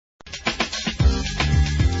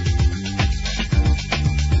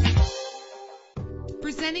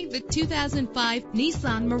Presenting the 2005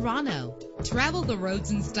 Nissan Murano. Travel the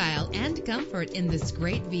roads in style and comfort in this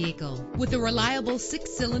great vehicle with a reliable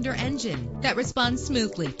 6-cylinder engine that responds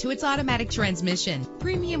smoothly to its automatic transmission.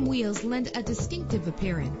 Premium wheels lend a distinctive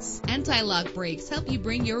appearance. Anti-lock brakes help you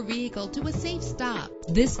bring your vehicle to a safe stop.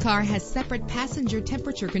 This car has separate passenger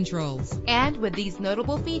temperature controls. And with these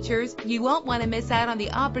notable features, you won't want to miss out on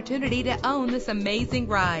the opportunity to own this amazing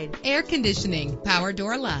ride. Air conditioning, power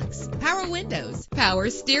door locks, power windows, power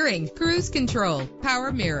steering, cruise control,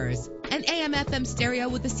 power mirrors, an AM/FM stereo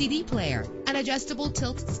with a CD player, an adjustable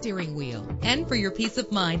tilt steering wheel. And for your peace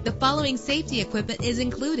of mind, the following safety equipment is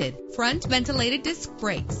included: front ventilated disc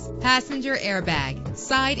brakes, passenger airbag,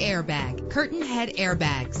 side airbag, curtain head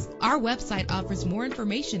airbags. Our website offers more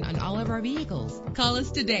information on all of our vehicles. Call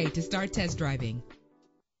us today to start test driving.